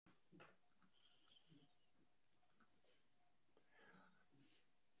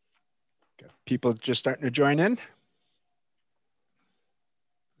Got people just starting to join in.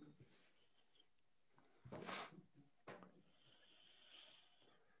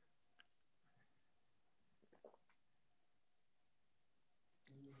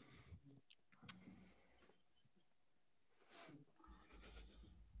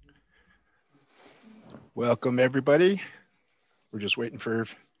 Welcome, everybody. We're just waiting for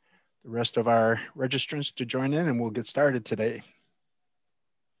the rest of our registrants to join in, and we'll get started today.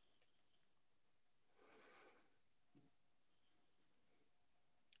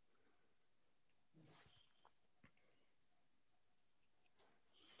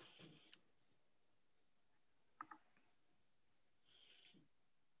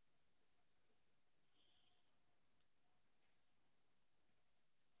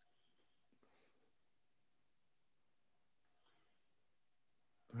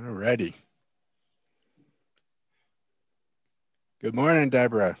 All righty. Good morning,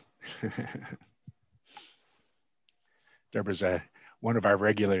 Deborah. Deborah's one of our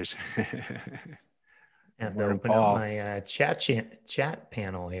regulars. I have to open up my chat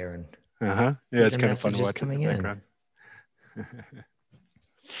panel here. Yeah, it's kind of fun to watch coming in. Background.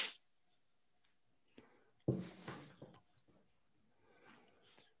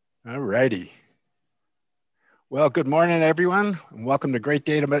 All righty. Well, good morning, everyone, and welcome to Great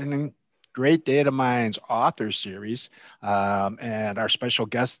Data Minds Author Series. And our special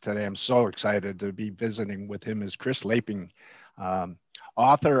guest today, I'm so excited to be visiting with him, is Chris Laping,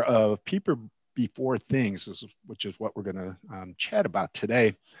 author of People Before Things, which is what we're going to chat about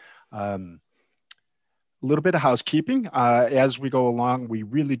today. A little bit of housekeeping. As we go along, we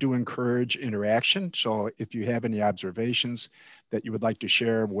really do encourage interaction. So if you have any observations that you would like to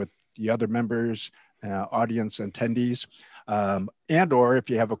share with the other members, audience attendees, and or if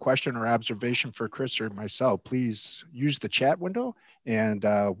you have a question or observation for Chris or myself, please use the chat window, and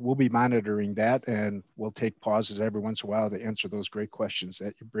we'll be monitoring that, and we'll take pauses every once in a while to answer those great questions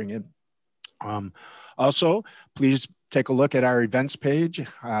that you bring in. Also, please take a look at our events page.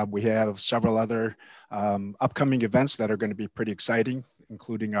 We have several other upcoming events that are going to be pretty exciting,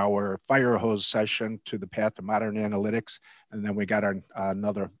 including our fire hose session to the path to modern analytics. And then we got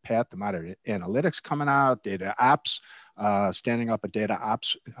another path to modern analytics coming out, data ops, standing up a data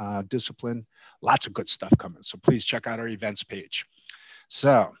ops discipline, lots of good stuff coming. So please check out our events page.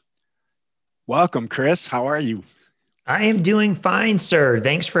 So welcome, Chris. How are you? I am doing fine, sir.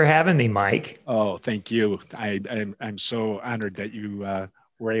 Thanks for having me, Mike. Oh, thank you. I'm so honored that you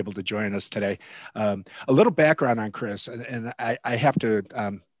were able to join us today. A little background on Chris, and I have to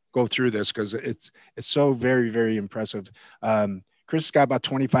go through this because it's so very, very impressive. Chris has got about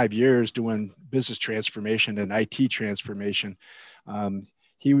 25 years doing business transformation and IT transformation.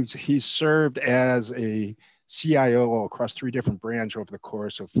 He served as a CIO across 3 different brands over the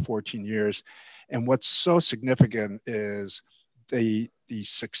course of 14 years. And what's so significant is the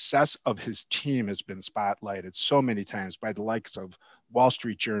success of his team has been spotlighted so many times by the likes of Wall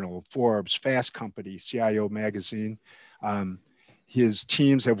Street Journal, Forbes, Fast Company, CIO Magazine. His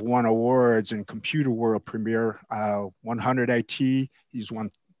teams have won awards in Computer World Premier 100 IT.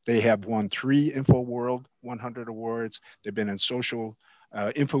 They have won 3 InfoWorld 100 awards. They've been in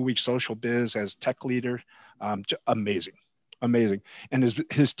InfoWeek Social Biz as tech leader. Amazing. And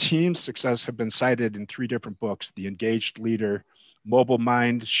his team's success have been cited in 3 different books: The Engaged Leader, Mobile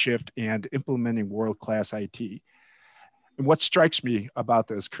Mind Shift, and Implementing World-Class IT. And what strikes me about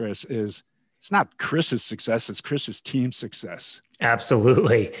this, Chris, is it's not Chris's success, it's Chris's team's success.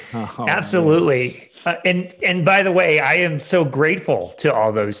 Absolutely. Absolutely. And by the way, I am so grateful to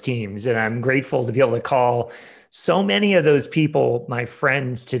all those teams, and I'm grateful to be able to call so many of those people my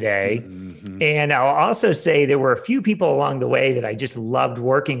friends today. Mm-hmm. And I'll also say there were a few people along the way that I just loved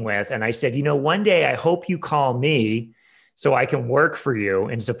working with. And I said, one day I hope you call me so I can work for you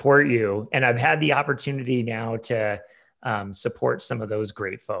and support you. And I've had the opportunity now to support some of those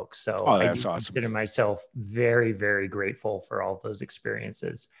great folks. So that's awesome. Consider myself very, very grateful for all of those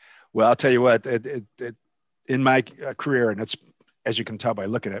experiences. Well, I'll tell you what, in my career, and it's, as you can tell by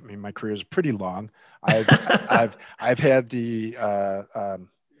looking at me, my career is pretty long. I've had the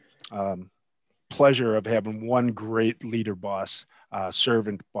pleasure of having one great leader boss,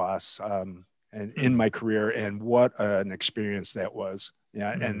 servant boss, and in my career, and what an experience that was.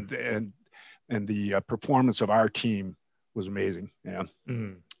 Yeah, and the performance of our team was amazing. Yeah.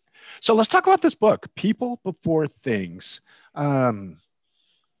 Mm. So let's talk about this book, People Before Things.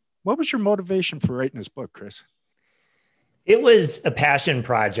 What was your motivation for writing this book, Chris? It was a passion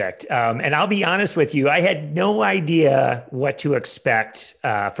project. And I'll be honest with you, I had no idea what to expect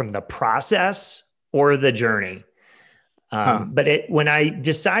from the process or the journey. Huh. But when I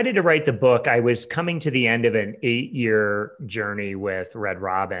decided to write the book, I was coming to the end of an 8-year journey with Red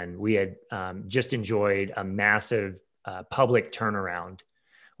Robin. We had just enjoyed a massive public turnaround,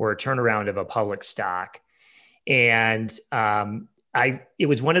 or a turnaround of a public stock. And it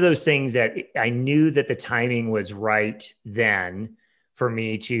was one of those things that I knew that the timing was right then for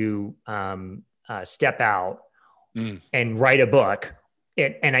me to step out and write a book.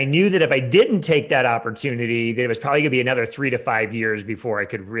 And I knew that if I didn't take that opportunity, that it was probably going to be another 3 to 5 years before I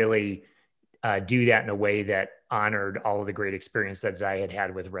could really do that in a way that honored all of the great experiences I had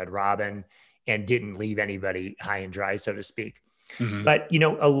had with Red Robin and didn't leave anybody high and dry, so to speak. Mm-hmm. But,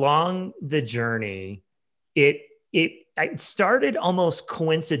 along the journey, it started almost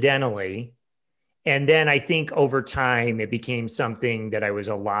coincidentally. And then I think over time, it became something that I was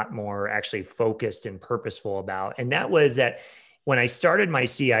a lot more actually focused and purposeful about. And that was that when I started my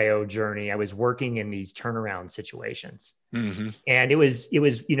CIO journey, I was working in these turnaround situations. Mm-hmm. And it was,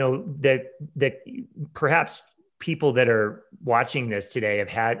 that perhaps people that are watching this today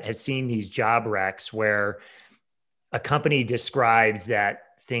have seen these job wrecks where a company describes that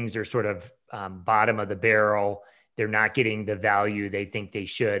things are sort of bottom of the barrel. They're not getting the value they think they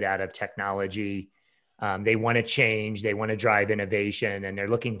should out of technology. They want to change, they want to drive innovation, and they're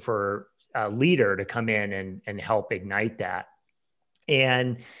looking for a leader to come in and help ignite that.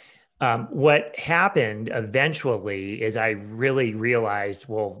 And what happened eventually is I really realized,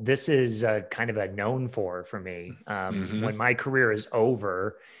 well, this is kind of a known for me. When my career is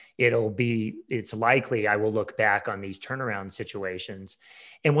over, it's likely I will look back on these turnaround situations.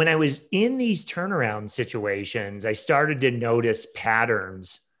 And when I was in these turnaround situations, I started to notice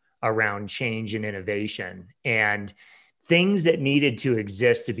patterns around change and innovation, and things that needed to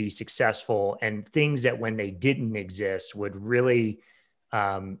exist to be successful, and things that when they didn't exist would really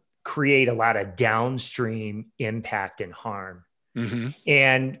create a lot of downstream impact and harm. Mm-hmm.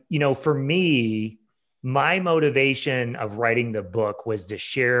 And, for me, my motivation of writing the book was to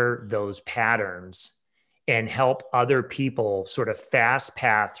share those patterns and help other people sort of fast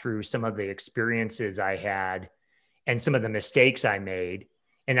path through some of the experiences I had and some of the mistakes I made.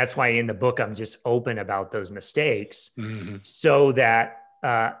 And that's why in the book, I'm just open about those mistakes, so that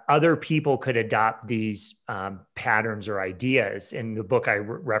other people could adopt these patterns or ideas. In the book, I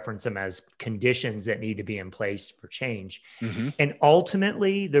reference them as conditions that need to be in place for change. Mm-hmm. And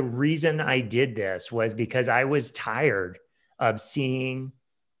ultimately, the reason I did this was because I was tired of seeing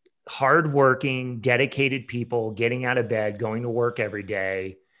hardworking, dedicated people getting out of bed, going to work every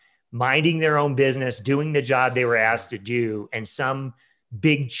day, minding their own business, doing the job they were asked to do, and some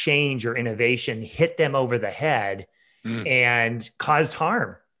big change or innovation hit them over the head and caused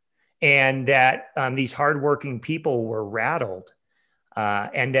harm. And that these hardworking people were rattled.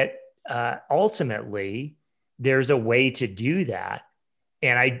 And that ultimately there's a way to do that.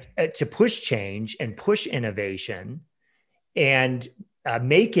 And to push change and push innovation and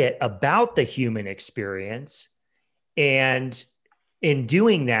make it about the human experience. And in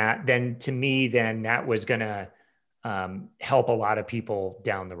doing that, then to me, that was going to help a lot of people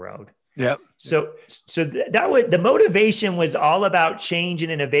down the road. Yep. So that was the motivation, was all about change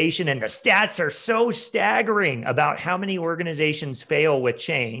and innovation. And the stats are so staggering about how many organizations fail with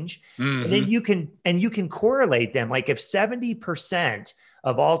change. Mm-hmm. And then you can correlate them. Like if 70%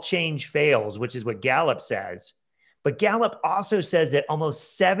 of all change fails, which is what Gallup says, but Gallup also says that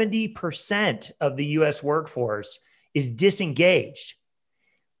almost 70% of the US workforce is disengaged.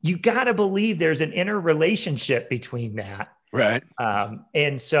 You got to believe there's an interrelationship between that. Right.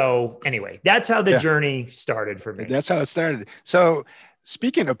 And so anyway, that's how the journey started for me. That's how it started. So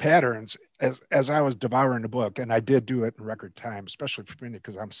speaking of patterns, as I was devouring the book, and I did do it in record time, especially for me,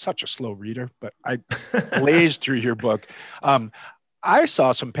 because I'm such a slow reader, but I blazed through your book. I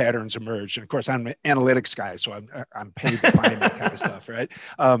saw some patterns emerge. And of course, I'm an analytics guy, so I'm paid to find that kind of stuff, right?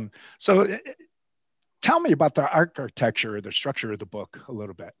 So tell me about the architecture or the structure of the book a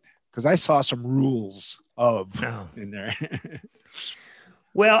little bit, because I saw some rules in there.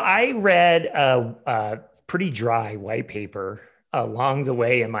 Well, I read a pretty dry white paper along the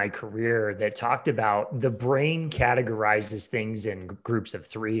way in my career that talked about the brain categorizes things in groups of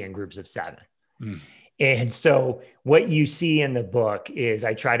 3 and groups of 7. And so what you see in the book is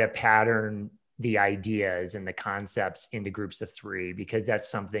I try to pattern the ideas and the concepts into groups of 3, because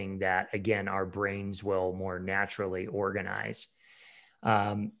that's something that, again, our brains will more naturally organize.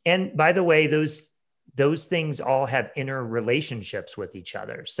 And by the way, those things all have interrelationships with each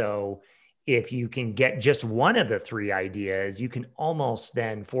other. So if you can get just one of the 3 ideas, you can almost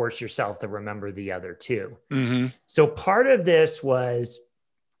then force yourself to remember the other 2. Mm-hmm. So part of this was,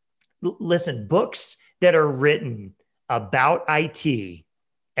 listen, books that are written about IT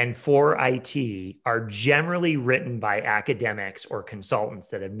and for IT are generally written by academics or consultants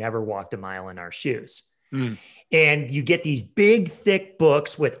that have never walked a mile in our shoes. Mm. And you get these big, thick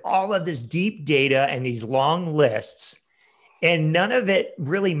books with all of this deep data and these long lists, and none of it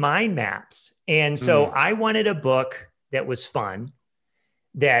really mind maps. And so I wanted a book that was fun,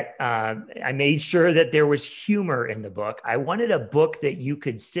 that I made sure that there was humor in the book. I wanted a book that you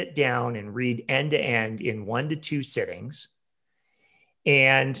could sit down and read end to end in 1 to 2 sittings.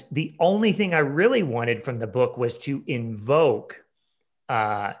 And the only thing I really wanted from the book was to invoke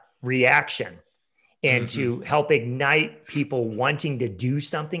reaction and to help ignite people wanting to do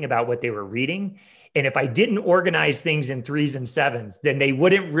something about what they were reading. And if I didn't organize things in 3s and 7s, then they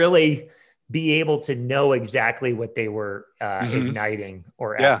wouldn't really be able to know exactly what they were igniting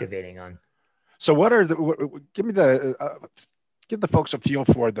or activating on. So what are the, give the folks a feel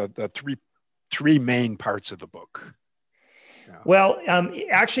for the three main parts of the book. Yeah. Well,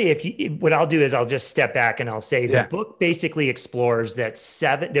 actually, what I'll do is I'll just step back and I'll say the book basically explores that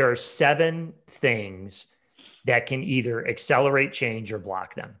there are 7 things that can either accelerate change or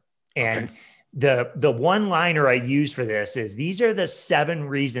block them. And the one-liner I use for this is, these are the 7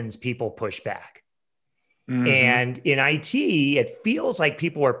 reasons people push back. And in IT, it feels like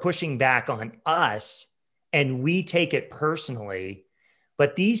people are pushing back on us and we take it personally.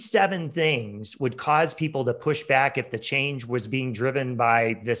 But these 7 things would cause people to push back if the change was being driven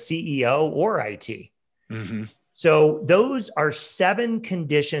by the CEO or IT. So those are 7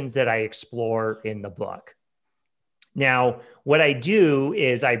 conditions that I explore in the book. Now, what I do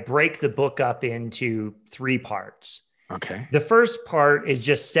is I break the book up into 3 parts. Okay. The first part is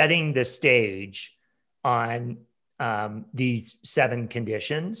just setting the stage on these 7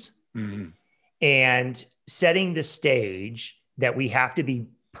 conditions and setting the stage that we have to be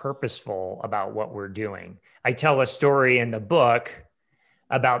purposeful about what we're doing. I tell a story in the book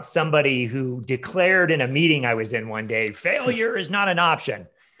about somebody who declared in a meeting I was in one day, failure is not an option.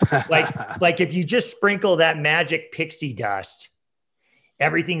 Like if you just sprinkle that magic pixie dust,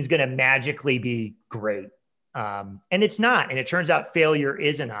 everything's going to magically be great. And it's not. And it turns out failure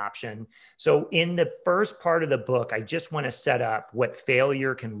is an option. So in the first part of the book, I just want to set up what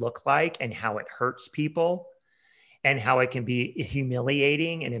failure can look like and how it hurts people and how it can be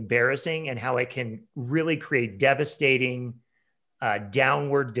humiliating and embarrassing and how it can really create devastating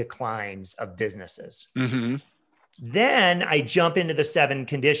downward declines of businesses. Then I jump into the 7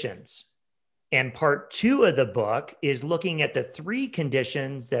 conditions. And part 2 of the book is looking at the 3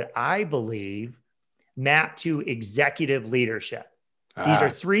 conditions that I believe map to executive leadership. These are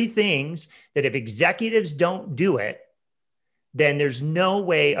 3 things that if executives don't do it, then there's no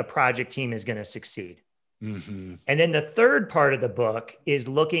way a project team is going to succeed. And then the third part of the book is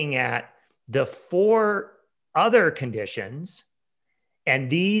looking at the 4 other conditions.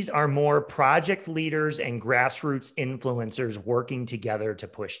 And these are more project leaders and grassroots influencers working together to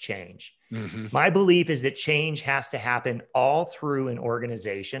push change. My belief is that change has to happen all through an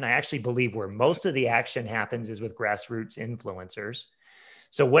organization. I actually believe where most of the action happens is with grassroots influencers.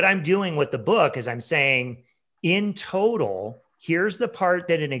 So what I'm doing with the book is I'm saying, in total, here's the part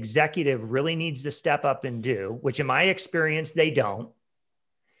that an executive really needs to step up and do, which in my experience, they don't.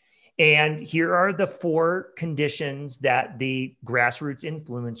 And here are the 4 conditions that the grassroots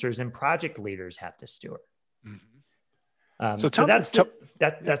influencers and project leaders have to steward. So that's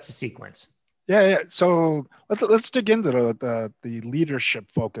the sequence. Yeah. So let's dig into the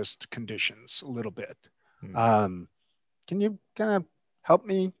leadership focused conditions a little bit. Can you kind of help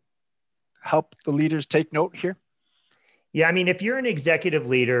the leaders take note here? Yeah, I mean, if you're an executive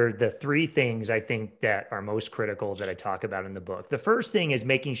leader, the 3 things I think that are most critical that I talk about in the book. The first thing is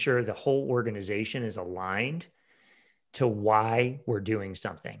making sure the whole organization is aligned to why we're doing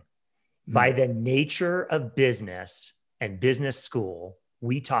something. By the nature of business and business school,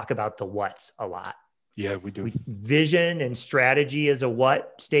 we talk about the what's a lot. Yeah, we do. Vision and strategy is a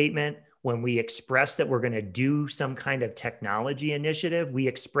what statement. When we express that we're going to do some kind of technology initiative, we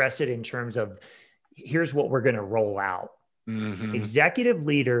express it in terms of, here's what we're going to roll out. Executive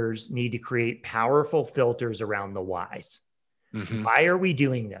leaders need to create powerful filters around the whys. Why are we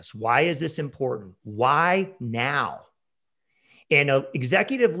doing this? Why is this important? Why now? And an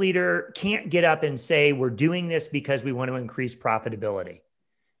executive leader can't get up and say, we're doing this because we want to increase profitability.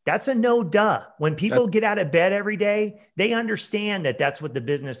 That's a no duh. When people get out of bed every day, they understand that that's what the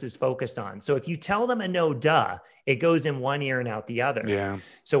business is focused on. So if you tell them a no duh, it goes in one ear and out the other. Yeah.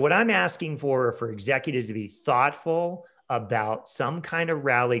 So what I'm asking for executives to be thoughtful about some kind of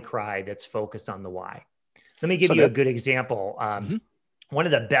rally cry that's focused on the why. Let me give you a good example. One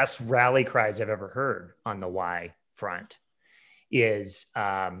of the best rally cries I've ever heard on the why front is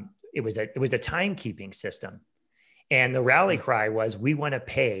it was a timekeeping system. And the rally cry was, we want to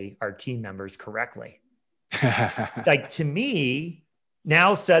pay our team members correctly. Like, to me,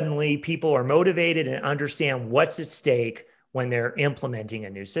 now suddenly people are motivated and understand what's at stake when they're implementing a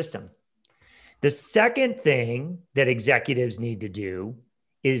new system. The second thing that executives need to do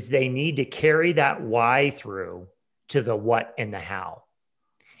is they need to carry that why through to the what and the how.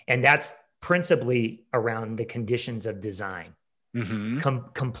 And that's principally around the conditions of design. Mm-hmm.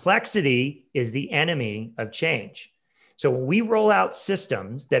 Complexity is the enemy of change. So when we roll out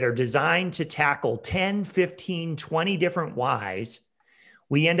systems that are designed to tackle 10, 15, 20 different whys,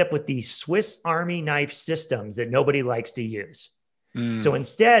 we end up with these Swiss Army knife systems that nobody likes to use. So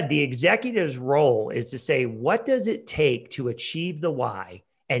instead, the executive's role is to say, what does it take to achieve the why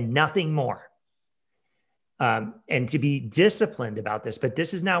and nothing more? And to be disciplined about this. But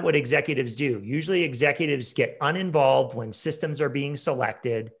this is not what executives do. Usually executives get uninvolved when systems are being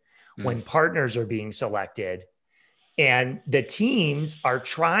selected, when partners are being selected, and the teams are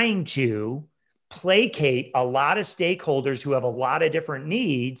trying to placate a lot of stakeholders who have a lot of different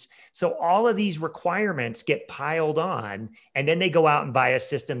needs. So all of these requirements get piled on, and then they go out and buy a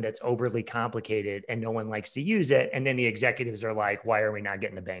system that's overly complicated and no one likes to use it. And then the executives are like, why are we not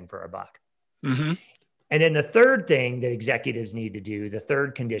getting the bang for our buck? Mm-hmm. And then the third thing that executives need to do, the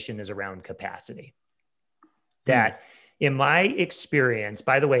third condition, is around capacity. That in my experience,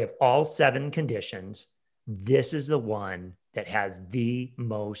 by the way, of all 7 conditions, this is the one that has the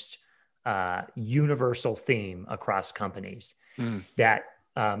most universal theme across companies. That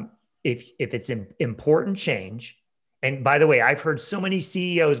if it's an important change, and by the way, I've heard so many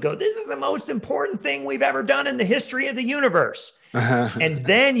CEOs go, this is the most important thing we've ever done in the history of the universe. And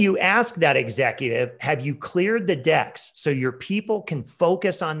then you ask that executive, have you cleared the decks so your people can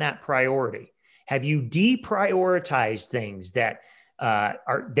focus on that priority? Have you deprioritized things that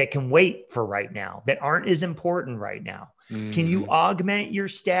that can wait for right now, that aren't as important right now? Can you augment your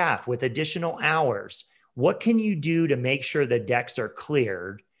staff with additional hours? What can you do to make sure the decks are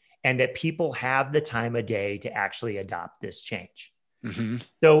cleared and that people have the time of day to actually adopt this change? Mm-hmm.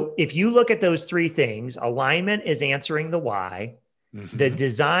 So if you look at those 3 things, alignment is answering the why, the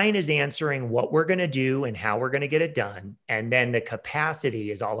design is answering what we're going to do and how we're going to get it done, and then the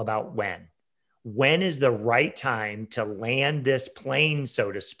capacity is all about when. When is the right time to land this plane,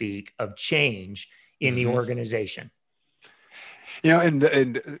 so to speak, of change in the organization? You know, in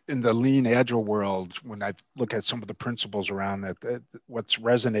the lean agile world, when I look at some of the principles around that, what's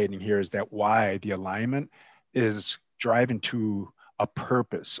resonating here is that why, the alignment, is driving to a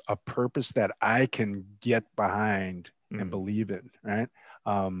purpose that I can get behind and believe in, right?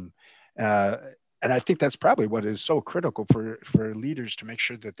 And I think that's probably what is so critical for leaders, to make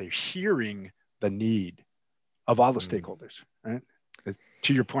sure that they're hearing the need of all the stakeholders, right?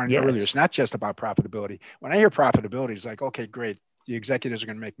 To your point earlier, it's not just about profitability. When I hear profitability, it's like, okay, great, the executives are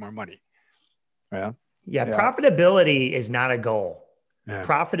going to make more money. Yeah, profitability is not a goal. Yeah.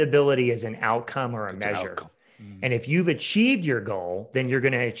 Profitability is an outcome or a measure. And if you've achieved your goal, then you're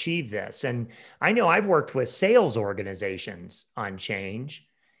going to achieve this. And I know I've worked with sales organizations on change,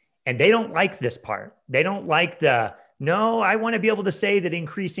 and they don't like this part. They don't like no, I want to be able to say that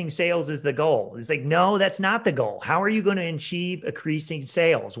increasing sales is the goal. It's like, no, that's not the goal. How are you going to achieve increasing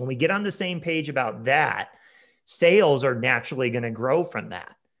sales? When we get on the same page about that, sales are naturally going to grow from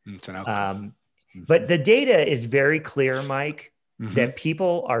that. It's an outcome. But the data is very clear, Mike, that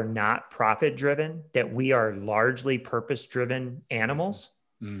people are not profit-driven, that we are largely purpose-driven animals.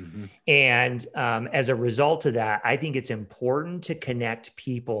 And as a result of that, I think it's important to connect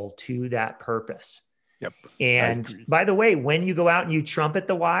people to that purpose. Yep. And by the way, when you go out and you trumpet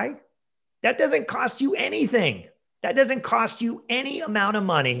the why, that doesn't cost you anything. That doesn't cost you any amount of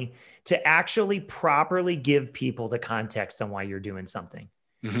money to actually properly give people the context on why you're doing something.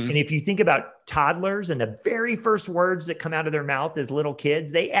 And if you think about toddlers and the very first words that come out of their mouth as little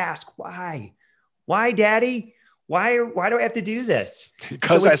kids, they ask, why? Why, Daddy? Why do I have to do this?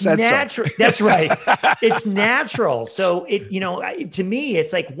 Because I said natural. So. That's right. It's natural. So to me,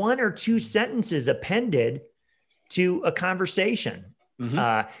 it's like 1 or 2 sentences appended to a conversation.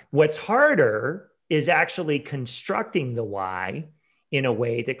 What's harder is actually constructing the why in a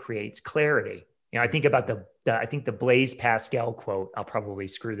way that creates clarity. I think about the Blaise Pascal quote. I'll probably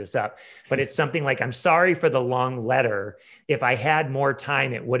screw this up, but it's something like, I'm sorry for the long letter. If I had more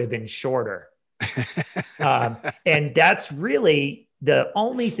time, it would have been shorter. And that's really the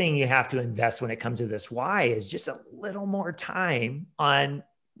only thing you have to invest when it comes to this why, is just a little more time on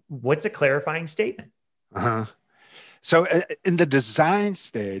what's a clarifying statement. So in the design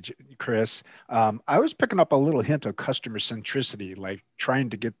stage, Chris, I was picking up a little hint of customer centricity, like trying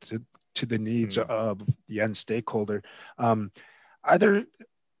to get to the needs of the end stakeholder. Um, are there,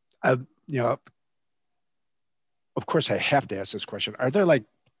 uh, you know, of course, I have to ask this question. Are there like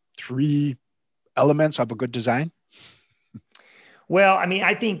three elements of a good design? Well, I mean,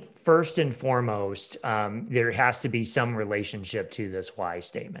 I think first and foremost, there has to be some relationship to this why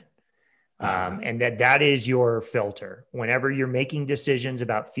statement. And that is your filter. Whenever you're making decisions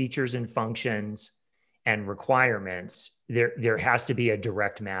about features and functions and requirements, there has to be a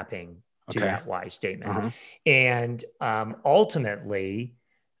direct mapping to that why statement. And ultimately,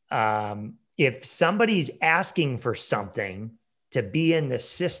 if somebody's asking for something to be in the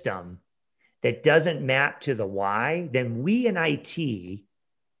system that doesn't map to the why, then we in IT,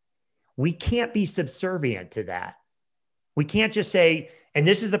 we can't be subservient to that. We can't just say, and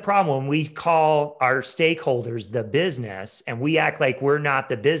this is the problem when we call our stakeholders the business and we act like we're not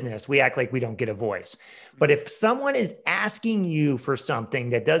the business, we act like we don't get a voice. But if someone is asking you for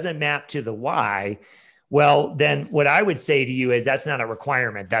something that doesn't map to the why, well, then what I would say to you is that's not a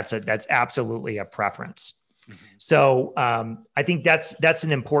requirement. That's absolutely a preference. So I think that's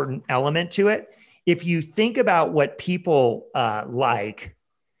an important element to it. If you think about what people like,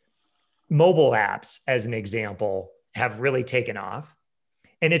 mobile apps, as an example, have really taken off.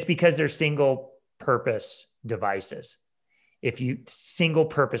 And it's because they're single purpose devices. Single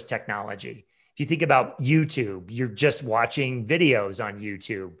purpose technology. If you think about YouTube, you're just watching videos on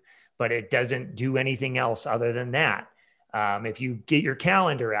YouTube, but it doesn't do anything else other than that. If you get your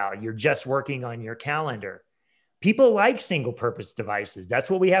calendar out, you're just working on your calendar. People like single purpose devices. That's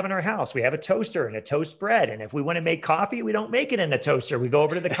what we have in our house. We have a toaster and a toast bread. And if we want to make coffee, we don't make it in the toaster. We go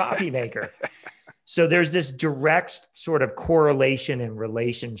over to the coffee maker. So there's this direct sort of correlation and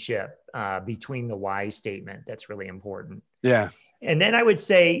relationship between the why statement that's really important. Yeah. And then I would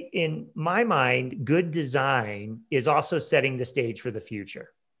say, in my mind, good design is also setting the stage for the future.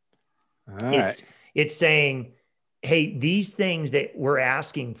 It's saying, hey, these things that we're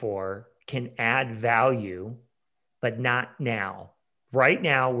asking for can add value, but not now. Right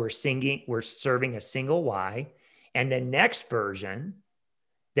now, we're serving a single why, and the next version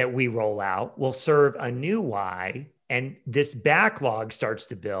that we roll out will serve a new why, and this backlog starts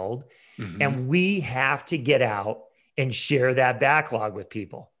to build, and we have to get out and share that backlog with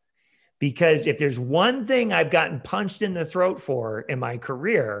people. Because if there's one thing I've gotten punched in the throat for in my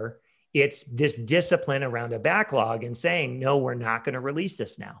career, it's this discipline around a backlog and saying, no, we're not going to release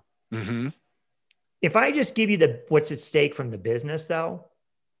this now. If I just give you what's at stake from the business, though,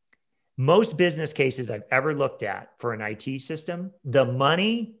 most business cases I've ever looked at for an IT system, the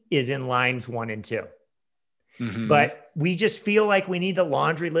money is in lines 1 and 2. But we just feel like we need to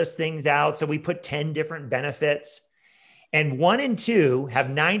laundry list things out. So we put 10 different benefits, and 1 and 2 have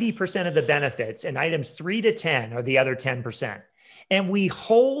 90% of the benefits, and items 3 to 10 are the other 10%. And we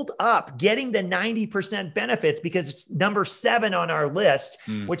hold up getting the 90% benefits because it's number 7 on our list,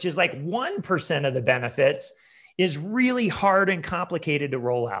 which is like 1% of the benefits, is really hard and complicated to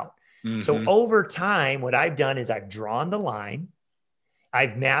roll out. So over time, what I've done is I've drawn the line.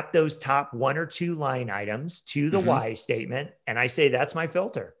 I've mapped those top 1 or 2 line items to the why statement. And I say, that's my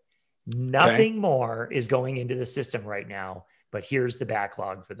filter. Nothing more is going into the system right now, but here's the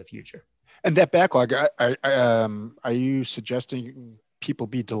backlog for the future. And that backlog, are you suggesting people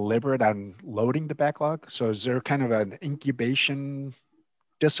be deliberate on loading the backlog? So is there kind of an incubation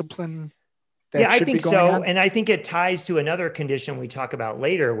discipline? Yeah, I think so. And I think it ties to another condition we talk about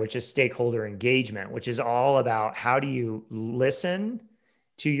later, which is stakeholder engagement, which is all about how do you listen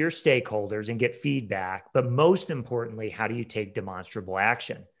to your stakeholders and get feedback, but most importantly, how do you take demonstrable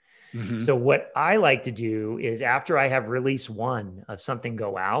action? So what I like to do is, after I have release 1 of something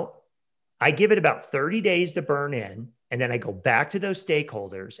go out, I give it about 30 days to burn in. And then I go back to those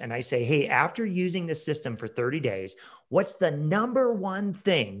stakeholders and I say, hey, after using the system for 30 days, what's the number 1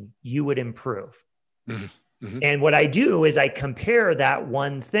 thing you would improve? And what I do is I compare that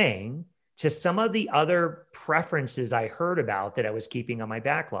one thing to some of the other preferences I heard about that I was keeping on my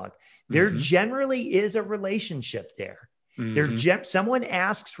backlog. There generally is a relationship there. Someone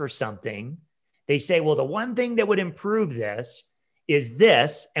asks for something. They say, well, the one thing that would improve this is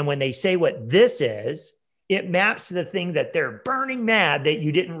this. And when they say what this is, it maps to the thing that they're burning mad that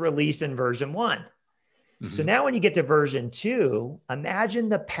you didn't release in version 1. So now when you get to version 2, imagine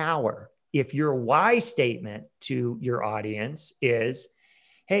the power if your why statement to your audience is,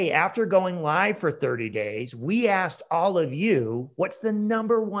 hey, after going live for 30 days, we asked all of you, what's the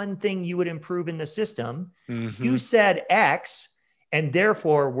number 1 thing you would improve in the system? You said X, and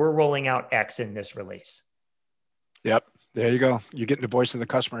therefore we're rolling out X in this release. Yep. There you go. You're getting the voice of the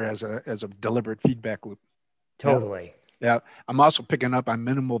customer as a deliberate feedback loop. Yep. Totally. Yeah. I'm also picking up on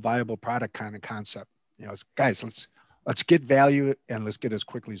minimal viable product kind of concept. Guys, let's get value and let's get as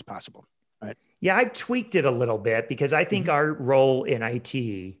quickly as possible. Right. Yeah, I've tweaked it a little bit because I think our role in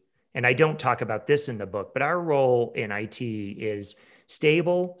IT, and I don't talk about this in the book, but our role in IT is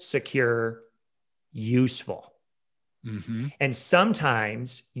stable, secure, useful. Mm-hmm. And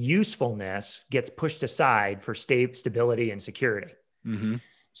sometimes usefulness gets pushed aside for stability and security. Mm-hmm.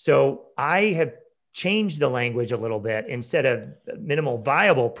 So I have changed the language a little bit. Instead of minimal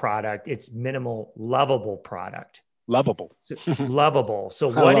viable product, it's minimal lovable product. Lovable. Lovable. So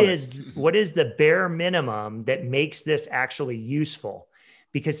what is the bare minimum that makes this actually useful?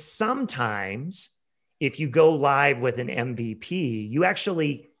 Because sometimes if you go live with an MVP, you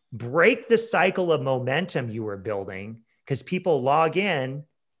actually break the cycle of momentum you were building, because people log in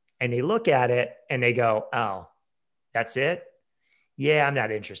and they look at it and they go, oh, that's it? Yeah, I'm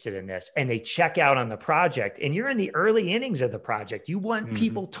not interested in this. And they check out on the project, and you're in the early innings of the project. You want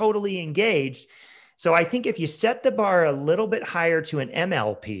people totally engaged. So I think if you set the bar a little bit higher to an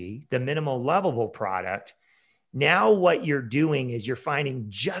MLP, the minimal lovable product, now what you're doing is you're finding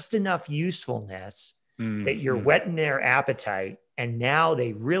just enough usefulness that you're whetting their appetite. And now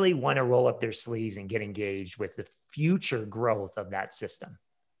they really want to roll up their sleeves and get engaged with the future growth of that system.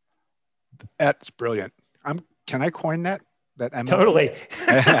 That's brilliant. Can I coin that? MLP? Totally.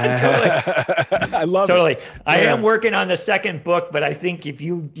 I love it. I am working on the second book, but I think if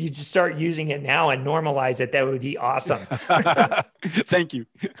you just start using it now and normalize it, that would be awesome. Thank you.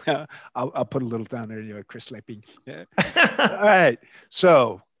 I'll put a little down there, Chris Lepping. Yeah. All right.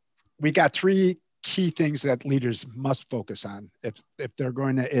 So we got 3 key things that leaders must focus on if they're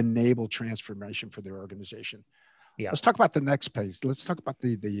going to enable transformation for their organization. Yeah. Let's talk about the next page. Let's talk about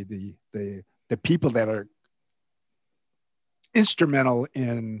the people that are instrumental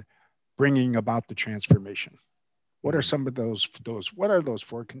in bringing about the transformation. What are some of those? What are those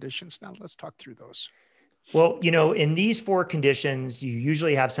 4 conditions? Now let's talk through those. Well, in these 4 conditions, you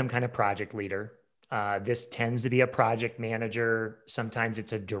usually have some kind of project leader. This tends to be a project manager. Sometimes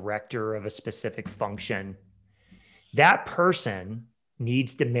it's a director of a specific function. That person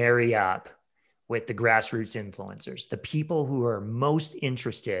needs to marry up with the grassroots influencers, the people who are most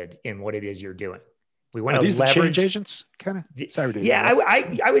interested in what it is you're doing. We want to leverage the change agents, kind of. Sorry, David. Yeah,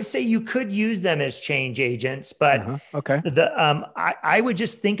 I would say you could use them as change agents, but okay. I would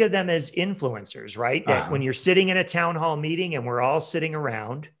just think of them as influencers, right? That when you're sitting in a town hall meeting and we're all sitting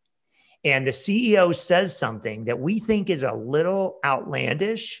around, and the CEO says something that we think is a little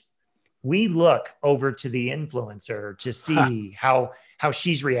outlandish, we look over to the influencer to see how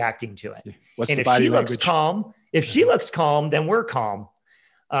she's reacting to it. What's and the if body she language? looks calm, she looks calm, then we're calm.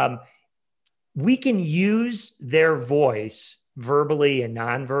 We can use their voice verbally and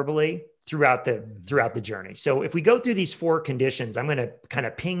non-verbally throughout the journey. So if we go through these 4 conditions, I'm going to kind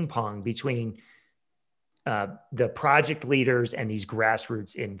of ping pong between the project leaders and these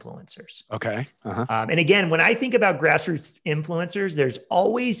grassroots influencers. Okay. And again, when I think about grassroots influencers, there's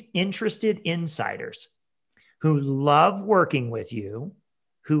always interested insiders who love working with you,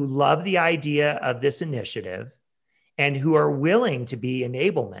 who love the idea of this initiative, and who are willing to be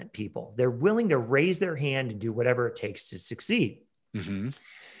enablement people. They're willing to raise their hand and do whatever it takes to succeed. Mm-hmm.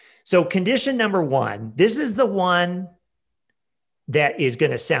 So condition number 1, this is the one that is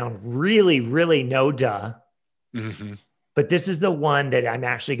going to sound really, really no duh. Mm-hmm. But this is the one that I'm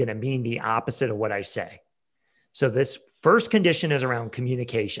actually going to mean the opposite of what I say. So this first condition is around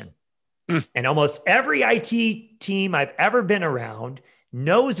communication. And almost every IT team I've ever been around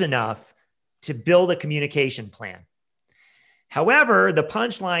knows enough to build a communication plan. However, the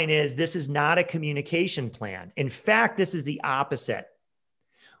punchline is this is not a communication plan. In fact, this is the opposite.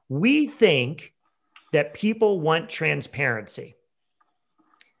 We think that people want transparency.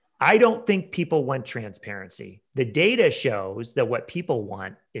 I don't think people want transparency. The data shows that what people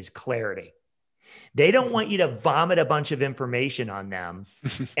want is clarity. They don't want you to vomit a bunch of information on them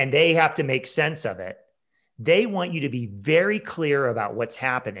and they have to make sense of it. They want you to be very clear about what's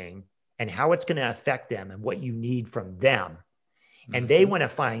happening and how it's going to affect them and what you need from them. And they want to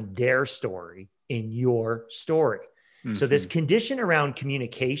find their story in your story. So this condition around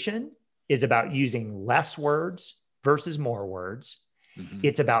communication is about using less words versus more words.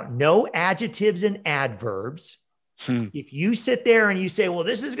 It's about no adjectives and adverbs. If you sit there and you say, well,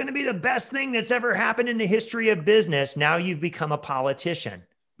 this is going to be the best thing that's ever happened in the history of business, now you've become a politician.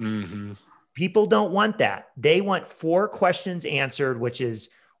 People don't want that. They want 4 questions answered, which is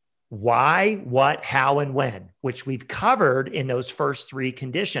why, what, how, and when, which we've covered in those first 3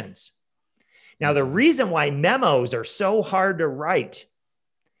 conditions. Now, the reason why memos are so hard to write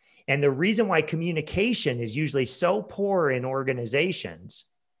and the reason why communication is usually so poor in organizations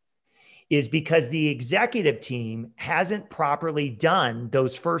is because the executive team hasn't properly done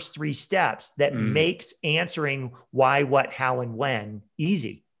those first 3 steps that makes answering why, what, how, and when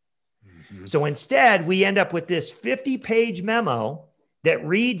easy. So instead, we end up with this 50-page memo that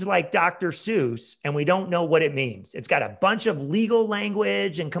reads like Dr. Seuss, and we don't know what it means. It's got a bunch of legal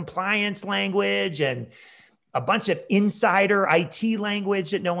language and compliance language and a bunch of insider IT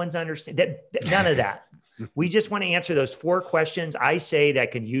language that no one's understanding. None of that. We just want to answer those 4 questions. I say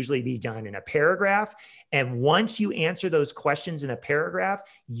that can usually be done in a paragraph. And once you answer those questions in a paragraph,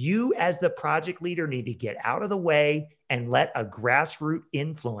 you as the project leader need to get out of the way and let a grassroots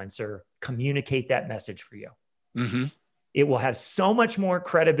influencer communicate that message for you. It will have so much more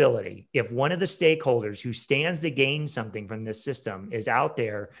credibility if one of the stakeholders who stands to gain something from this system is out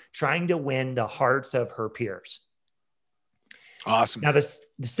there trying to win the hearts of her peers. Awesome. Now, the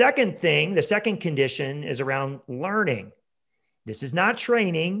second thing, the second condition is around learning. This is not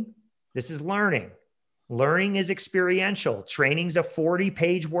training. This is learning. Learning is experiential. Training is a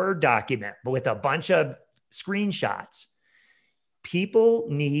 40-page Word document, but with a bunch of screenshots. People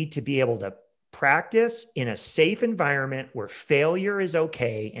need to be able to practice in a safe environment where failure is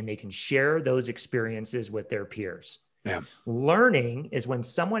okay and they can share those experiences with their peers. Yeah. Learning is when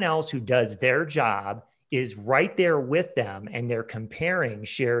someone else who does their job is right there with them and they're comparing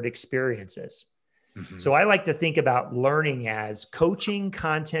shared experiences. So I like to think about learning as coaching,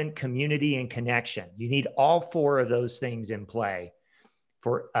 content, community, and connection. You need all 4 of those things in play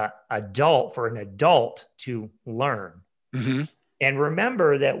for an adult to learn. And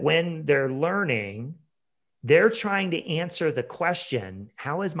remember that when they're learning, they're trying to answer the question,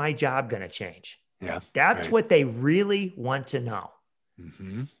 how is my job going to change? Yeah. That's what they really want to know.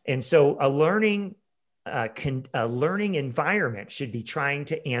 And so a learning environment should be trying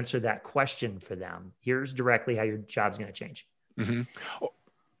to answer that question for them. Here's directly how your job's going to change.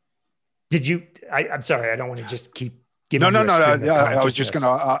 Did you, I'm sorry, I don't want to just keep giving you a stream of I was just consciousness.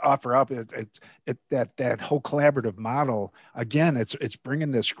 going to offer up that whole collaborative model. Again, it's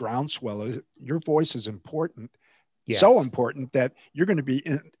bringing this groundswell. Your voice is important. Yes. So important that you're going to be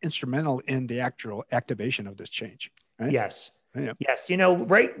instrumental in the actual activation of this change. Right? Yes. Yeah. Yes. You know,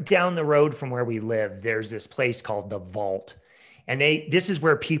 right down the road from where we live, there's this place called the Vault. And this is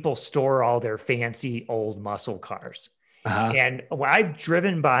where people store all their fancy old muscle cars. And I've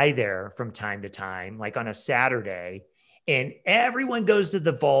driven by there from time to time, like on a Saturday, and everyone goes to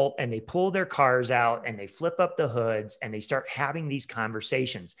the Vault and they pull their cars out and they flip up the hoods and they start having these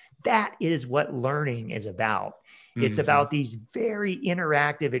conversations. That is what learning is about. It's about these very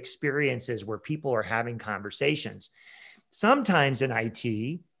interactive experiences where people are having conversations. Sometimes in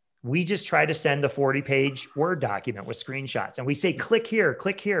IT, we just try to send the 40-page Word document with screenshots and we say, click here,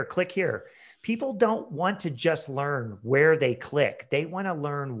 click here, click here. People don't want to just learn where they click. They want to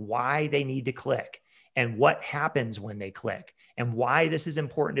learn why they need to click and what happens when they click and why this is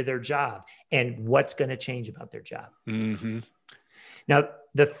important to their job and what's going to change about their job. Now,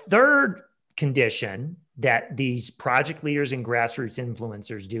 the third condition that these project leaders and grassroots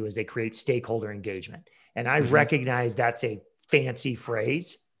influencers do is they create stakeholder engagement. And I recognize that's a fancy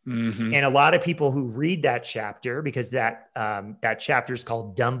phrase. And a lot of people who read that chapter, because that chapter is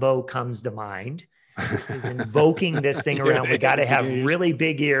called Dumbo Comes to Mind, is invoking this thing around. We got to have really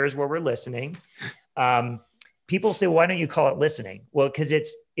big ears where we're listening. People say, why don't you call it listening? Well, because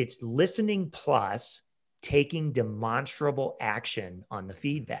it's listening plus taking demonstrable action on the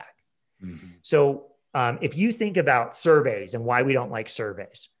feedback. So if you think about surveys and why we don't like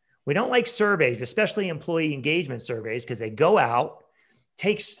surveys, we don't like surveys, especially employee engagement surveys, because they go out,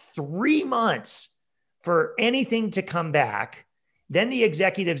 takes 3 months for anything to come back. Then the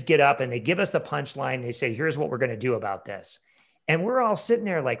executives get up and they give us the punchline. They say, here's what we're going to do about this. And we're all sitting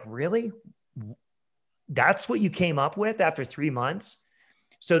there like, really? That's what you came up with after 3 months?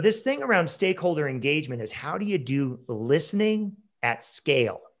 So this thing around stakeholder engagement is, how do you do listening at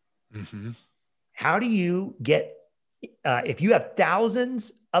scale? How do you get, if you have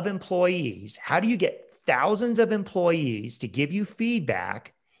thousands of employees, how do you get thousands of employees to give you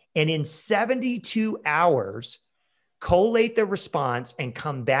feedback and in 72 hours collate the response and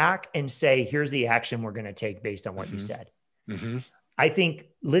come back and say, here's the action we're going to take based on what you said? I think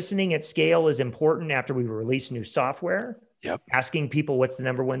listening at scale is important after we release new software. Asking people, what's the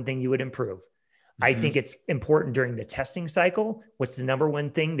number one thing you would improve? I think it's important during the testing cycle. What's the number one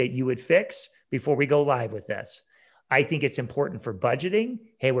thing that you would fix before we go live with this? I think it's important for budgeting.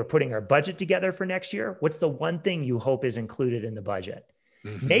 Hey, we're putting our budget together for next year. What's the one thing you hope is included in the budget?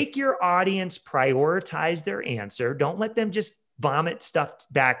 Mm-hmm. Make your audience prioritize their answer. Don't let them just vomit stuff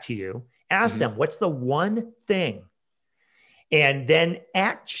back to you. Ask them, what's the one thing? And then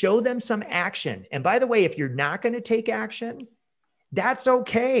show them some action. And by the way, if you're not going to take action, that's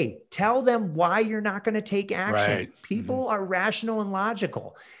okay. Tell them why you're not going to take action. Right. People are rational and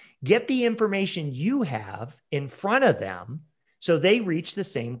logical. Get the information you have in front of them so they reach the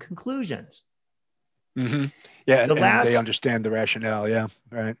same conclusions. Mm-hmm. Yeah. And they understand the rationale. Yeah.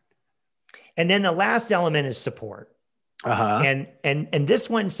 Right. And then the last element is support. And this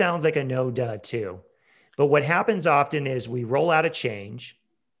one sounds like a no duh too. But what happens often is we roll out a change.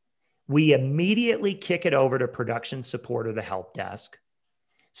 We immediately kick it over to production support or the help desk.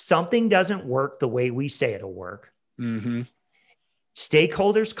 Something doesn't work the way we say it'll work. Mm-hmm.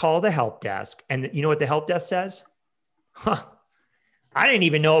 Stakeholders call the help desk. And you know what the help desk says? I didn't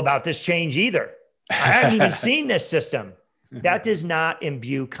even know about this change either. I haven't even seen this system. That does not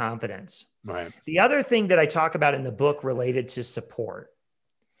imbue confidence. Right. The other thing that I talk about in the book related to support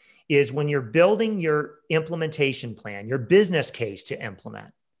is when you're building your implementation plan, your business case to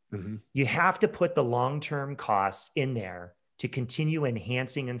implement, you have to put the long-term costs in there to continue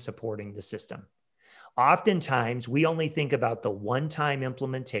enhancing and supporting the system. Oftentimes, we only think about the one-time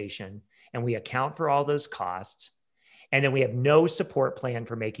implementation and we account for all those costs, and then we have no support plan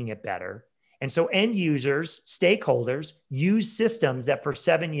for making it better. And so end users, stakeholders use systems that for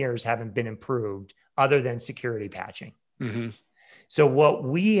 7 years haven't been improved other than security patching. So what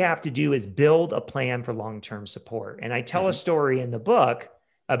we have to do is build a plan for long-term support. And I tell a story in the book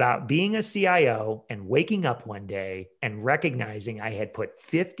about being a CIO and waking up one day and recognizing I had put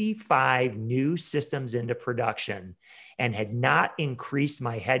 55 new systems into production and had not increased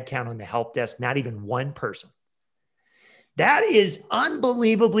my headcount on the help desk, not even one person. That is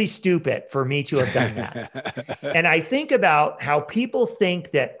unbelievably stupid for me to have done that. And I think about how people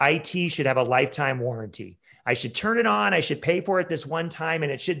think that IT should have a lifetime warranty. I should turn it on, I should pay for it this one time,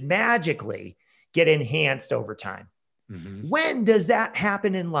 and it should magically get enhanced over time. When does that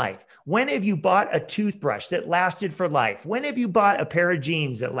happen in life? When have you bought a toothbrush that lasted for life? When have you bought a pair of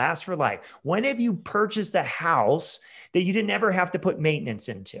jeans that last for life? When have you purchased a house that you didn't ever have to put maintenance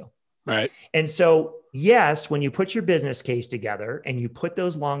into? Right. And so, yes, when you put your business case together and you put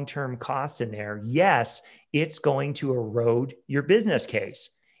those long-term costs in there, yes, it's going to erode your business case.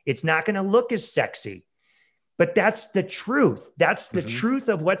 It's not going to look as sexy, but that's the truth. That's the truth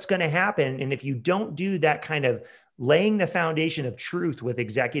of what's going to happen. And if you don't do that kind of laying the foundation of truth with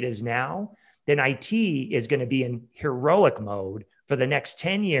executives now, then IT is going to be in heroic mode for the next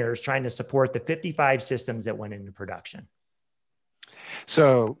 10 years trying to support the 55 systems that went into production.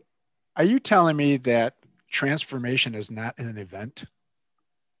 So are you telling me that transformation is not an event,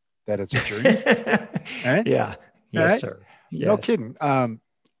 that it's a journey? Right? Yeah. Yes, sir. Yes. No kidding. And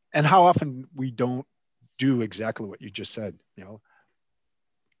how often we don't do exactly what you just said,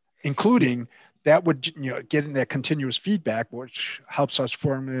 including that would, getting that continuous feedback, which helps us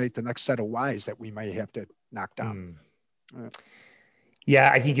formulate the next set of whys that we might have to knock down. Yeah,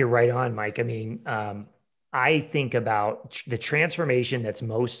 I think you're right on, Mike. I mean, I think about the transformation that's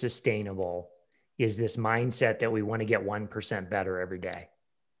most sustainable is this mindset that we want to get 1% better every day.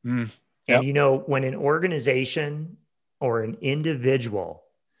 And, when an organization or an individual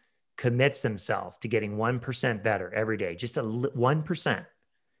commits themselves to getting 1% better every day, just 1%,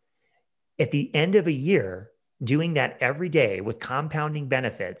 at the end of a year, doing that every day with compounding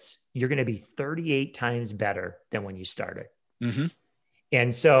benefits, you're going to be 38 times better than when you started.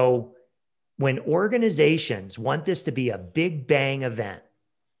 And so when organizations want this to be a big bang event,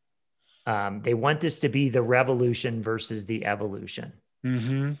 they want this to be the revolution versus the evolution.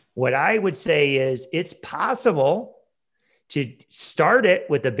 What I would say is it's possible to start it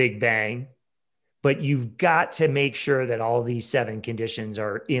with a big bang, but you've got to make sure that all these 7 conditions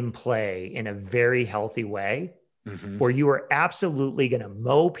are in play in a very healthy way, or you are absolutely going to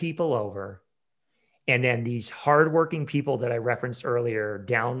mow people over. And then these hardworking people that I referenced earlier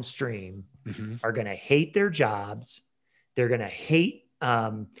downstream are going to hate their jobs. They're going to hate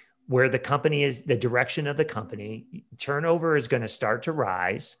where the company is, the direction of the company. Turnover is going to start to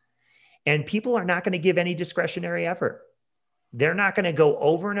rise, and people are not going to give any discretionary effort. They're not going to go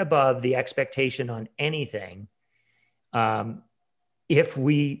over and above the expectation on anything if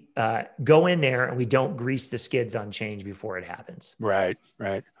we go in there and we don't grease the skids on change before it happens. Right.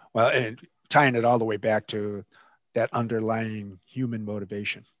 Well, and tying it all the way back to that underlying human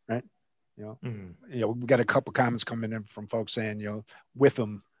motivation, right? We got a couple comments coming in from folks saying, with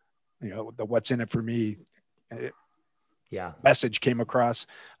them, the what's in it for me message came across.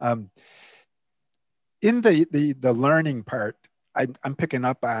 In the learning part I'm picking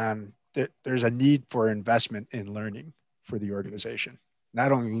up on that there's a need for investment in learning for the organization.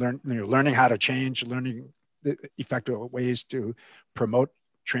 Not only learning how to change, learning the effective ways to promote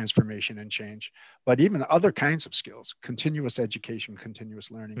transformation and change, but even other kinds of skills, continuous education,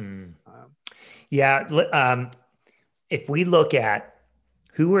 continuous learning. If we look at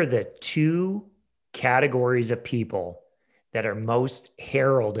who are the two categories of people that are most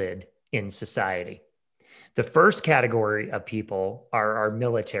heralded in society, the first category of people are our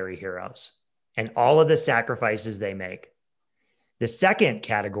military heroes and all of the sacrifices they make. The second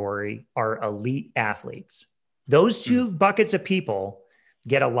category are elite athletes. Those two buckets of people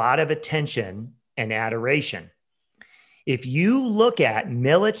get a lot of attention and adoration. If you look at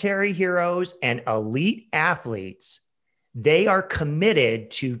military heroes and elite athletes, they are committed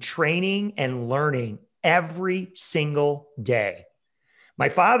to training and learning every single day. My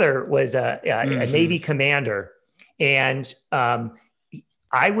father was a Navy commander, and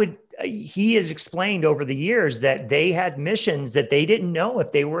he has explained over the years that they had missions that they didn't know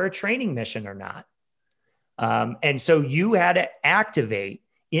if they were a training mission or not. And so you had to activate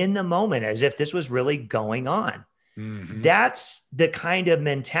in the moment as if this was really going on. That's the kind of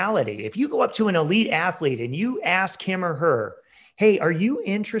mentality. If you go up to an elite athlete and you ask him or her, hey, are you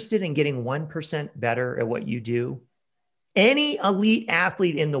interested in getting 1% better at what you do? Any elite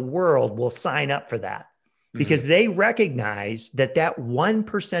athlete in the world will sign up for that because they recognize that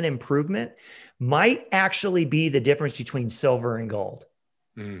 1% improvement might actually be the difference between silver and gold.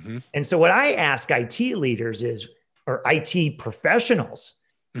 And so what I ask IT leaders or IT professionals,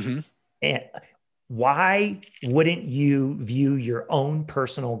 why wouldn't you view your own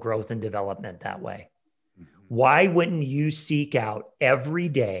personal growth and development that way? Why wouldn't you seek out every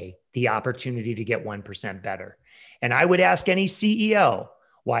day the opportunity to get 1% better? And I would ask any CEO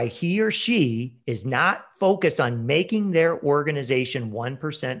why he or she is not focused on making their organization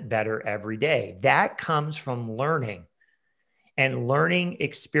 1% better every day. That comes from learning and learning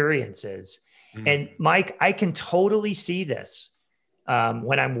experiences. And Mike, I can totally see this.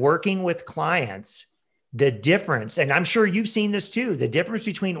 When I'm working with clients, the difference, and I'm sure you've seen this too, the difference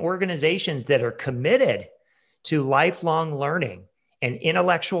between organizations that are committed to lifelong learning and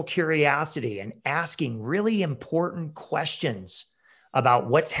intellectual curiosity and asking really important questions about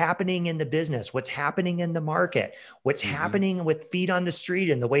what's happening in the business, what's happening in the market, what's happening with feet on the street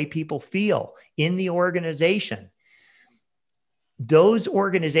and the way people feel in the organization. Those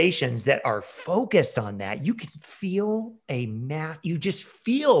organizations that are focused on that, you can feel you just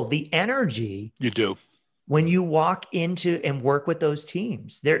feel the energy. You do. When you walk into and work with those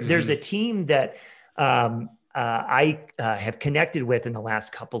teams. There's a team that I have connected with in the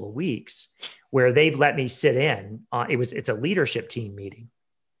last couple of weeks where they've let me sit in. It's a leadership team meeting.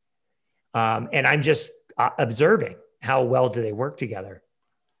 And I'm just observing how well do they work together.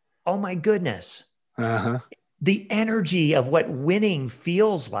 Oh my goodness. The energy of what winning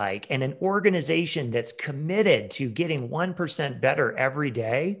feels like and an organization that's committed to getting 1% better every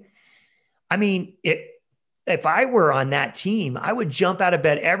day. I mean, if I were on that team, I would jump out of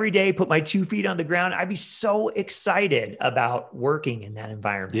bed every day, put my 2 feet on the ground. I'd be so excited about working in that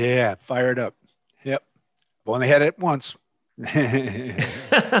environment. Yeah, fired up. Yep. I've only had it once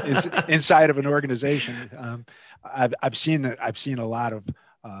inside of an organization. I've seen a lot of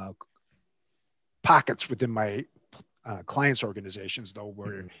pockets within my clients' organizations, though,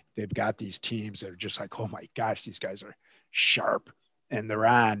 where they've got these teams that are just like, oh my gosh, these guys are sharp and they're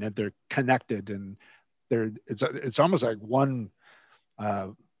on and they're connected and it's almost like one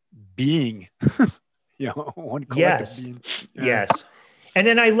being, one collective being. Yes. And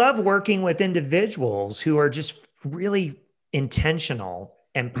then I love working with individuals who are just really intentional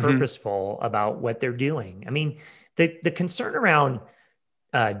and purposeful about what they're doing. I mean, the concern around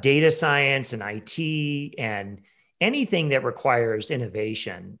data science and IT and anything that requires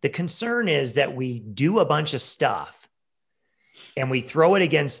innovation, the concern is that we do a bunch of stuff and we throw it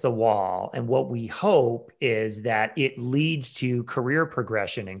against the wall. And what we hope is that it leads to career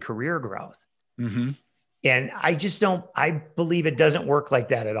progression and career growth. And I believe it doesn't work like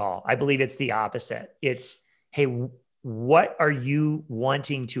that at all. I believe it's the opposite. It's, hey, what are you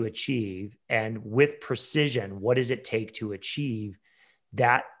wanting to achieve? And with precision, what does it take to achieve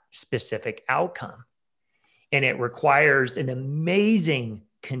that specific outcome? And it requires an amazing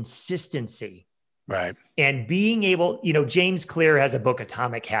consistency. Right. And being able, James Clear has a book,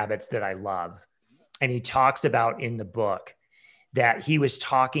 Atomic Habits, that I love. And he talks about in the book that he was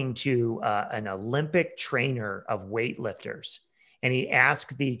talking to an Olympic trainer of weightlifters. And he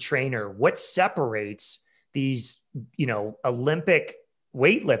asked the trainer, what separates these, Olympic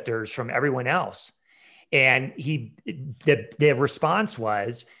weightlifters from everyone else? And the response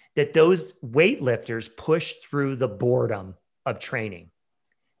was that those weightlifters push through the boredom of training.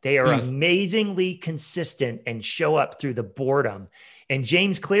 They are amazingly consistent and show up through the boredom. And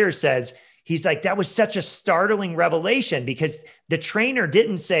James Clear says, he's like, that was such a startling revelation, because the trainer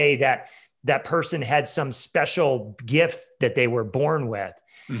didn't say that that person had some special gift that they were born with.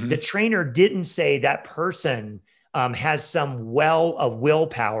 Mm-hmm. The trainer didn't say that person has some well of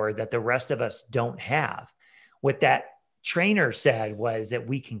willpower that the rest of us don't have. What that trainer said was that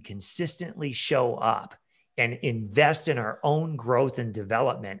we can consistently show up and invest in our own growth and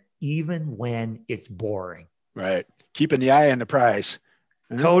development, even when it's boring. Right. Keeping the eye on the prize.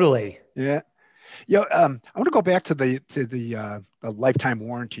 Totally. Yeah. Yeah. I want to go back to the lifetime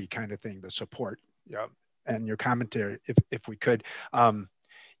warranty kind of thing, the support, and your commentary, if we could.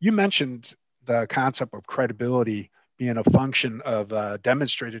 You mentioned the concept of credibility being a function of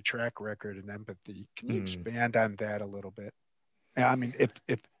demonstrated track record and empathy. Can you expand on that a little bit? I mean,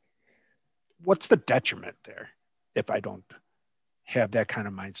 if what's the detriment there if I don't have that kind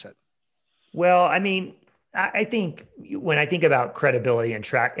of mindset? Well, I mean, I think when I think about credibility and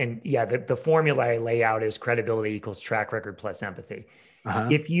track, and the formula I lay out is credibility equals track record plus empathy. Uh-huh.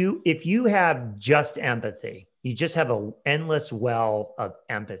 If you have just empathy, you just have an endless well of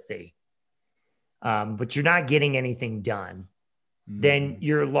empathy, but you're not getting anything done, then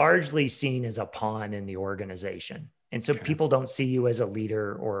you're largely seen as a pawn in the organization. And so people don't see you as a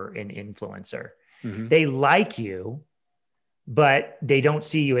leader or an influencer. Mm-hmm. They like you, but they don't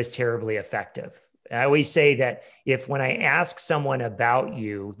see you as terribly effective. I always say that when I ask someone about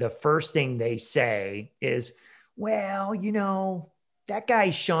you, the first thing they say is, well, that guy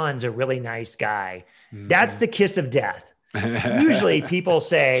Sean's a really nice guy. Mm-hmm. That's the kiss of death. Usually people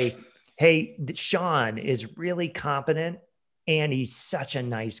say, hey, Sean is really competent and he's such a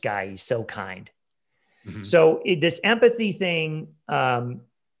nice guy. He's so kind. Mm-hmm. So this empathy thing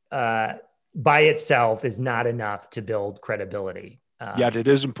by itself is not enough to build credibility. Yet it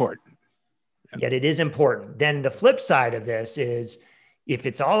is important. Yet it is important. Then the flip side of this is, if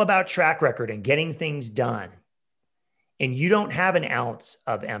it's all about track record and getting things done, and you don't have an ounce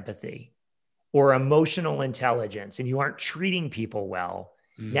of empathy or emotional intelligence, and you aren't treating people well,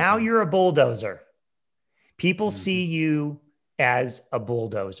 now you're a bulldozer. People see you as a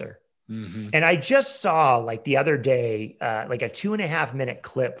bulldozer. Mm-hmm. And I just saw, like the other day, like a 2.5-minute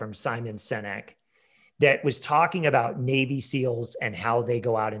clip from Simon Sinek that was talking about Navy SEALs and how they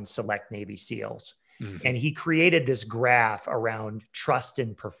go out and select Navy SEALs. Mm-hmm. And he created this graph around trust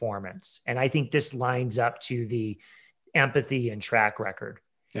and performance. And I think this lines up to the empathy and track record.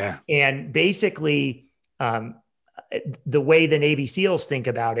 Yeah. And basically, the way the Navy SEALs think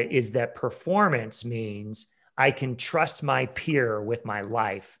about it is that performance means I can trust my peer with my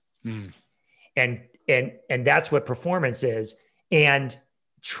life. Mm. And that's what performance is. And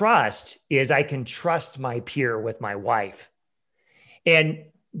trust is I can trust my peer with my wife. And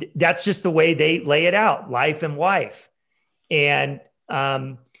that's just the way they lay it out, life and wife. And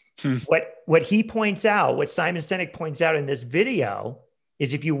what he points out, what Simon Sinek points out in this video,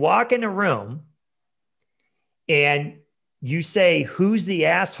 is if you walk in a room and you say, who's the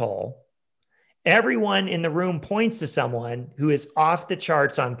asshole? Everyone in the room points to someone who is off the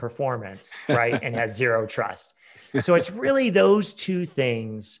charts on performance, right? And has zero trust. So it's really those two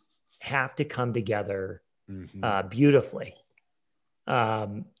things have to come together beautifully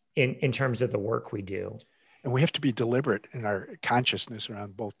in terms of the work we do. And we have to be deliberate in our consciousness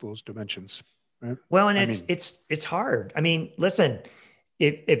around both those dimensions. Right? Well, and it's hard. I mean, listen,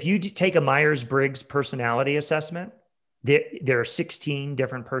 if you take a Myers-Briggs personality assessment, there are 16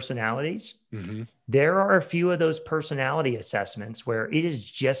 different personalities. Mm-hmm. There are a few of those personality assessments where it is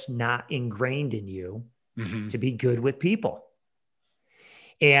just not ingrained in you to be good with people.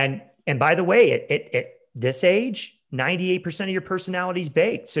 And by the way, at this age, 98% of your personality is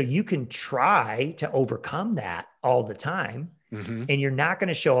baked. So you can try to overcome that all the time, and you're not going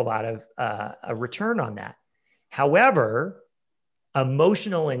to show a lot of a return on that. However,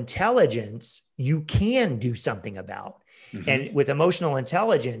 emotional intelligence, you can do something about. Mm-hmm. And with emotional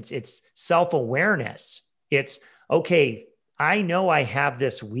intelligence, it's self-awareness. It's, okay, I know I have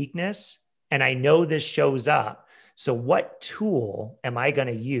this weakness and I know this shows up. So what tool am I going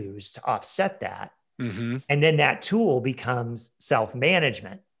to use to offset that? Mm-hmm. And then that tool becomes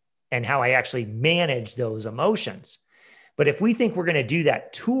self-management and how I actually manage those emotions. But if we think we're going to do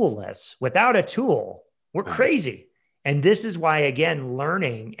that toolless, without a tool, we're crazy. And this is why, again,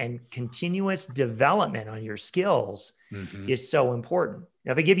 learning and continuous development on your skills is so important.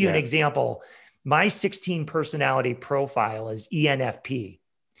 Now, if I give you an example, my 16 personality profile is ENFP,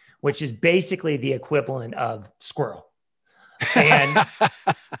 which is basically the equivalent of squirrel. And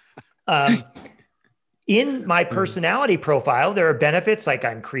in my personality profile, there are benefits like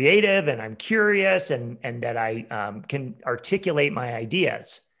I'm creative and I'm curious and that I can articulate my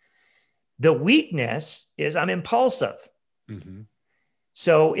ideas. The weakness is I'm impulsive. Mm-hmm.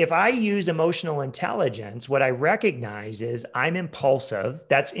 So if I use emotional intelligence, what I recognize is I'm impulsive.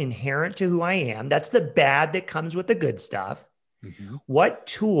 That's inherent to who I am. That's the bad that comes with the good stuff. Mm-hmm. What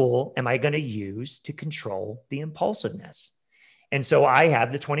tool am I going to use to control the impulsiveness? And so I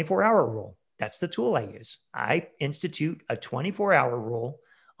have the 24-hour rule. That's the tool I use. I institute a 24-hour rule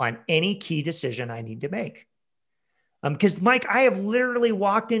on any key decision I need to make. Because Mike, I have literally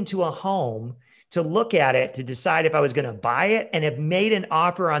walked into a home to look at it, to decide if I was going to buy it, and have made an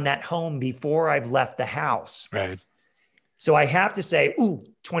offer on that home before I've left the house. Right. So I have to say,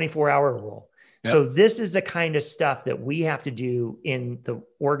 24-hour rule. Yep. So this is the kind of stuff that we have to do in the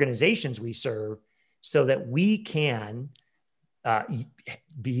organizations we serve so that we can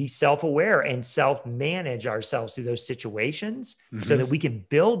be self-aware and self-manage ourselves through those situations, mm-hmm. so that we can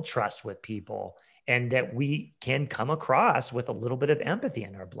build trust with people and that we can come across with a little bit of empathy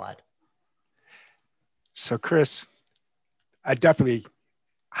in our blood. So Chris, I definitely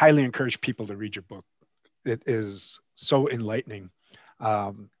highly encourage people to read your book. It is so enlightening.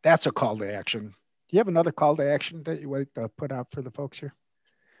 That's a call to action. Do you have another call to action that you would put out for the folks here?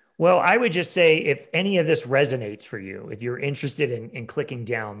 Well, I would just say if any of this resonates for you, if you're interested in clicking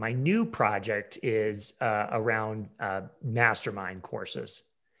down, my new project is around mastermind courses.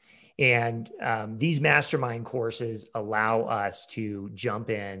 And these mastermind courses allow us to jump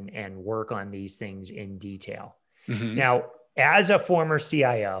in and work on these things in detail. Mm-hmm. Now, as a former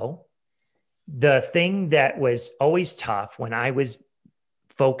CIO, the thing that was always tough when I was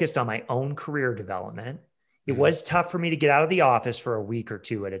focused on my own career development, it was tough for me to get out of the office for a week or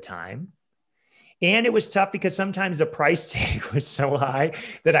two at a time. And it was tough because sometimes the price tag was so high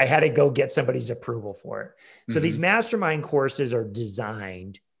that I had to go get somebody's approval for it. So these mastermind courses are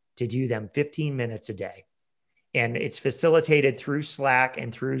designed to do them 15 minutes a day. And it's facilitated through Slack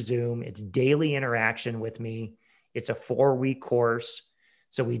and through Zoom. It's daily interaction with me. It's a 4-week course.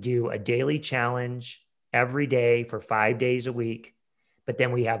 So we do a daily challenge every day for 5 days a week. But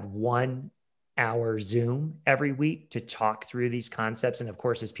then we have 1 hour Zoom every week to talk through these concepts. And of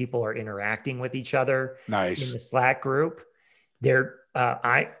course, as people are interacting with each other in the Slack group,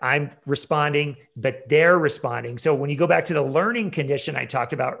 I'm responding, but they're responding. So when you go back to the learning condition I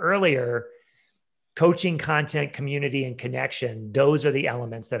talked about earlier, coaching, content, community, and connection, those are the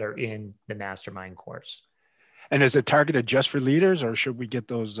elements that are in the mastermind course. And is it targeted just for leaders, or should we get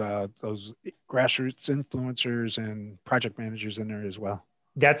those grassroots influencers and project managers in there as well?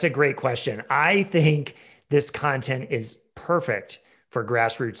 That's a great question. I think this content is perfect for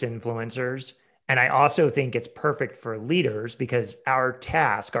grassroots influencers. And I also think it's perfect for leaders because our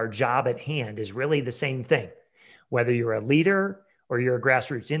task, our job at hand is really the same thing. Whether you're a leader or you're a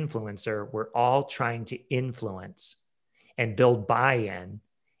grassroots influencer, we're all trying to influence and build buy-in.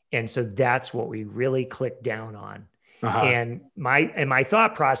 And so that's what we really click down on. And my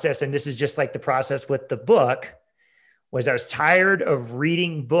thought process, and this is just like the process with the book, was I was tired of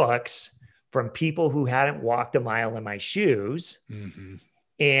reading books from people who hadn't walked a mile in my shoes. Mm-hmm.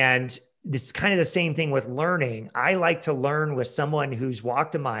 And it's kind of the same thing with learning. I like to learn with someone who's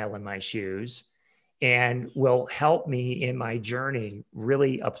walked a mile in my shoes and will help me in my journey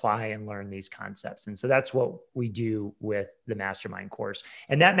really apply and learn these concepts. And so that's what we do with the mastermind course.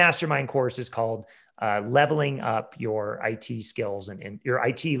 And that mastermind course is called Leveling Up Your IT Skills and your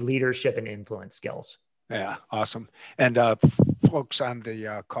IT Leadership and Influence Skills. Yeah, awesome. And folks on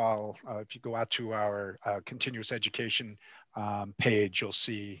the call, if you go out to our continuous education page, you'll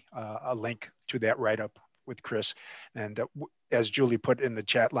see a link to that write-up with Chris. And as Julie put in the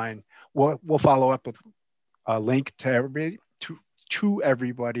chat line, we'll follow up with a link to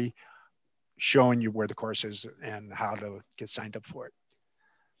everybody showing you where the course is and how to get signed up for it.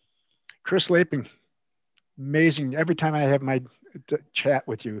 Chris Laping, amazing. Every time I have my chat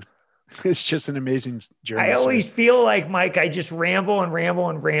with you, it's just an amazing journey. I always feel like, Mike, I just ramble and ramble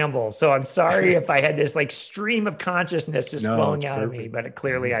and ramble. So I'm sorry if I had this like stream of consciousness just flowing out of me, but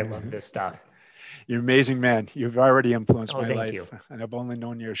clearly I love this stuff. You're an amazing man. You've already influenced my life. You. And I've only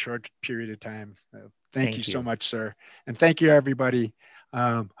known you a short period of time. Thank you so much, sir. And thank you, everybody.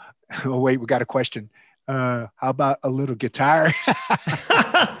 Oh, wait, we got a question. How about a little guitar?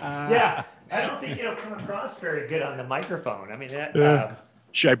 Yeah, I don't think it'll come across very good on the microphone. I mean, that...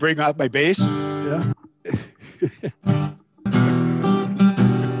 Should I bring out my bass? Yeah.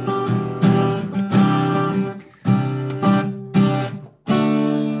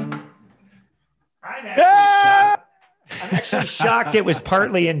 shocked it was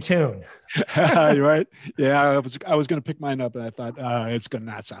partly in tune. Right? Yeah, I was going to pick mine up, and I thought it's going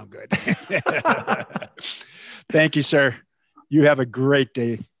to not sound good. Thank you, sir. You have a great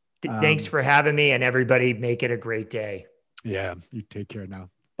day. Thanks for having me, and everybody make it a great day. Yeah, you take care now.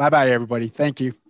 Bye-bye, everybody. Thank you.